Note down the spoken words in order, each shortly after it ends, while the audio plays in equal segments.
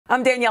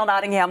I'm Danielle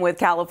Nottingham with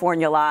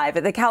California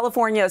Live. The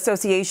California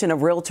Association of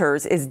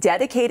Realtors is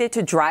dedicated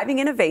to driving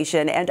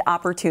innovation and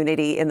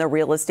opportunity in the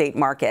real estate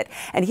market.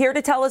 And here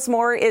to tell us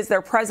more is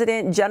their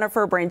president,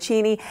 Jennifer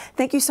Branchini.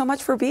 Thank you so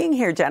much for being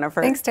here,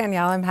 Jennifer. Thanks,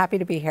 Danielle. I'm happy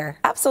to be here.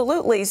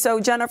 Absolutely. So,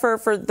 Jennifer,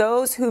 for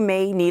those who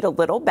may need a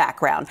little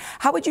background,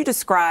 how would you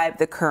describe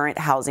the current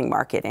housing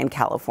market in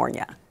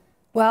California?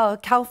 Well,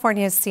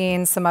 California has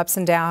seen some ups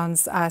and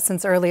downs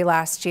since early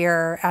last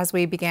year as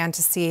we began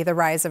to see the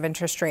rise of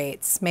interest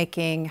rates,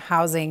 making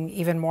housing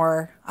even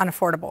more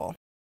unaffordable.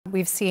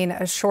 We've seen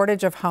a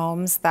shortage of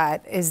homes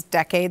that is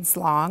decades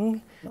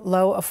long,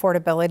 low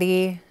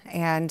affordability,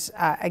 and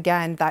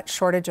again, that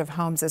shortage of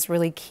homes is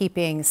really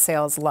keeping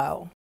sales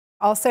low.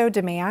 Also,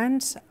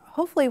 demand.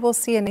 Hopefully we'll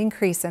see an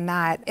increase in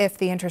that if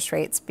the interest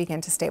rates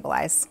begin to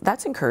stabilize.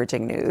 That's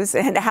encouraging news.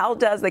 And how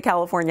does the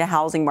California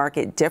housing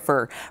market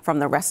differ from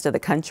the rest of the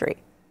country?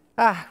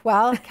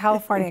 Well,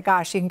 California,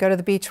 gosh, you can go to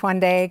the beach one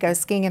day, go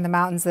skiing in the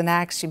mountains the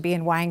next, you'd be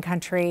in wine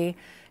country.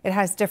 It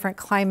has different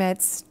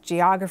climates,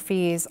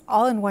 geographies,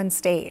 all in one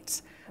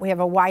state. We have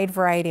a wide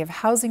variety of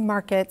housing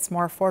markets,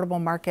 more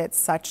affordable markets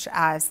such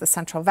as the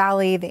Central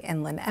Valley, the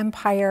Inland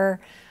Empire,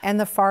 and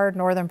the far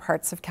northern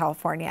parts of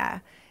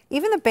California.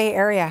 Even the Bay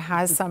Area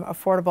has some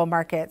affordable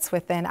markets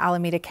within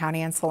Alameda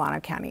County and Solano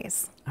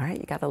counties. All right,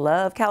 you gotta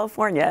love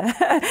California.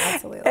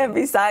 Absolutely. And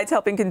besides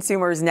helping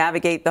consumers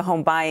navigate the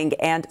home buying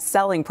and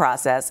selling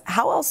process,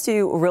 how else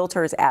do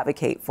realtors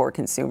advocate for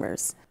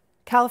consumers?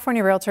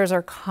 California realtors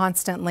are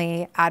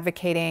constantly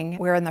advocating.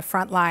 We're in the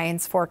front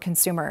lines for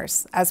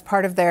consumers. As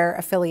part of their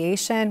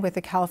affiliation with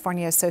the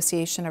California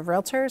Association of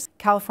Realtors,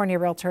 California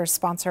realtors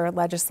sponsor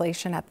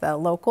legislation at the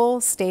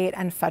local, state,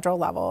 and federal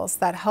levels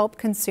that help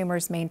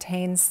consumers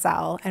maintain,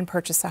 sell, and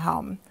purchase a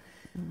home.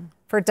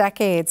 For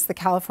decades, the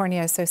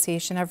California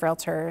Association of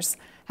Realtors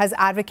has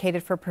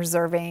advocated for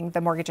preserving the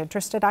mortgage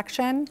interest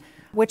deduction,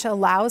 which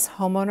allows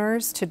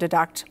homeowners to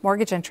deduct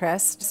mortgage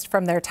interest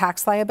from their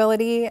tax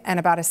liability and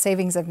about a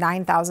savings of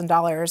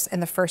 $9,000 in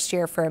the first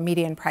year for a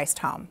median priced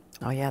home.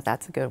 Oh yeah,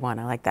 that's a good one.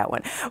 I like that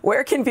one.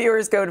 Where can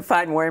viewers go to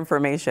find more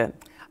information?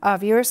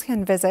 Viewers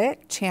can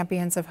visit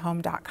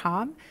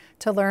championsofhome.com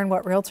to learn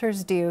what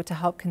realtors do to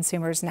help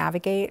consumers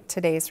navigate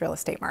today's real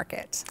estate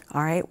market.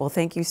 All right. Well,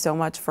 thank you so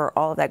much for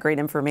all of that great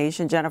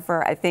information,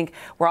 Jennifer. I think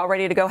we're all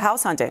ready to go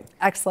house hunting.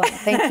 Excellent.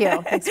 Thank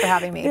you. Thanks for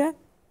having me. Yeah.